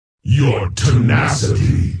Your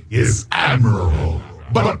tenacity is admirable,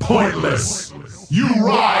 but pointless. You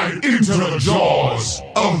ride into the jaws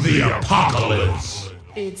of the apocalypse.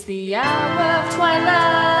 It's the hour of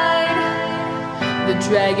twilight. The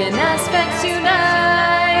dragon aspects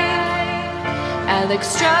unite.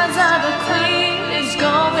 Alexstrasza the Queen is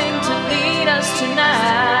going to lead us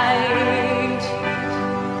tonight.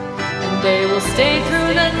 And they will stay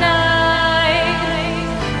through the night.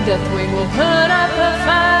 Deathwing will put up a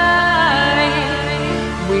fight.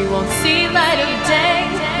 We won't see light of day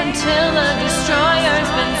until the destroyer's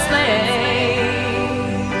been slain.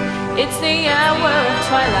 It's the hour of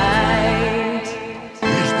twilight.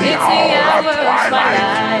 It's the hour of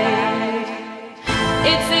twilight.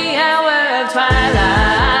 It's the hour of twilight.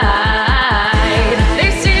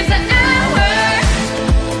 This is the hour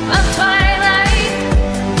of twilight.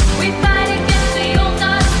 We fight against the old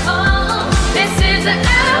God's call. This is the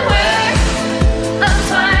hour of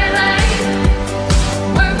twilight.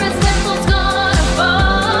 Worm's temple's gonna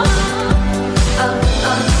fall.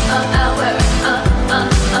 Hour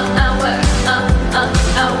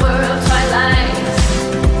of twilight.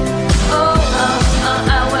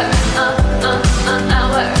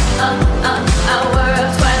 Hour of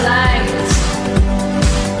twilight.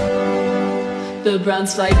 The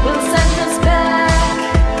bronze flight will send us back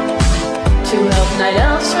to help night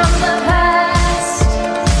elves from the past.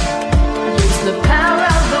 Use the power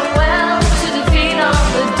of the well to defeat all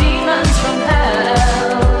the demons from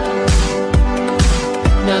hell.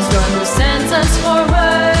 Now Storm sends us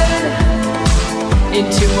forward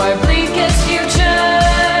into our bleakest future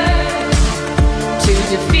to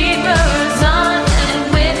defeat Horizon and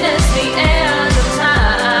witness the end of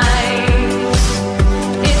times.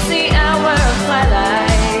 It's the hour of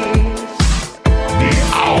twilight. The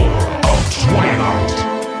hour of twilight.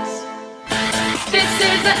 This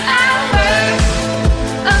is the hour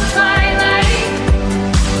of twilight.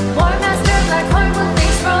 War Master Blackhorn will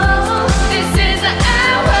face roll. This is the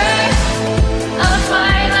hour of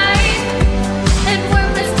twilight. And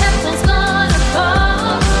Worm's temple's gonna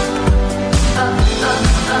fall.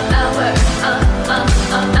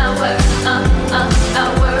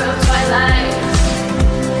 Hour of twilight.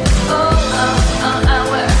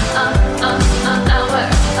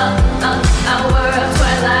 Hour of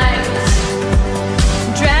twilight.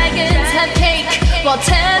 Dragons have cake while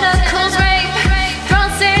tentacles rape.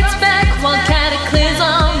 Frost sits back while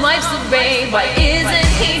cataclysm wipes the rain. Why isn't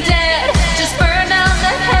he dead? Just burn down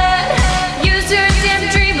the head. Use your damn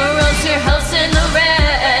dream or else your house in the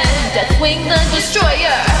red. Deathwing the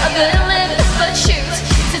destroyer, a villain but shoot.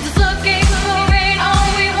 Since it's looking for rain, all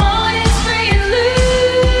we want is free loot.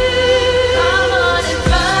 Come on and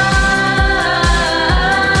fight.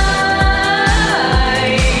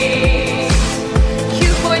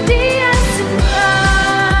 Q4DS and fight.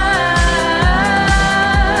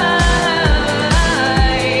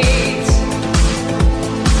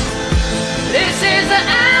 This is the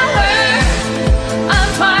hour of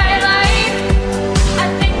twilight. I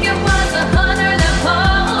think it was a hunter that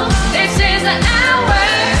called. This is the hour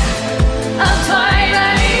of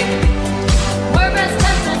twilight. Worm's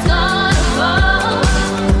temple's gonna fall.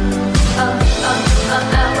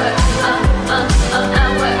 Hour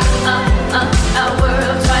of twilight. Hour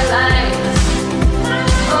of twilight.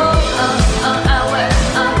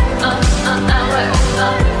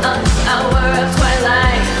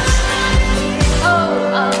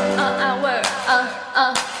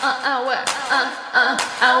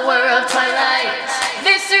 Hour of twilight.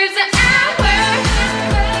 This is the hour.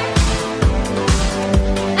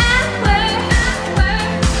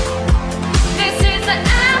 This is the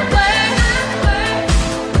hour.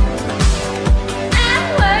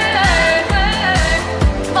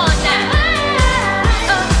 Come on now. Come on now.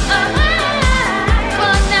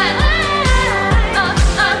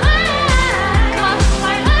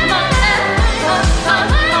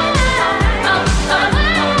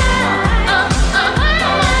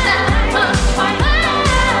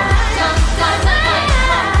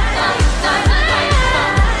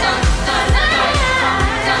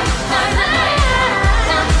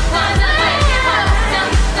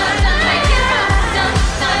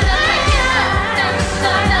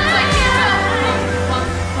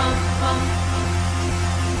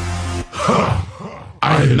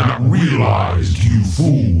 I had not realized you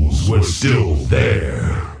fools were still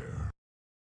there.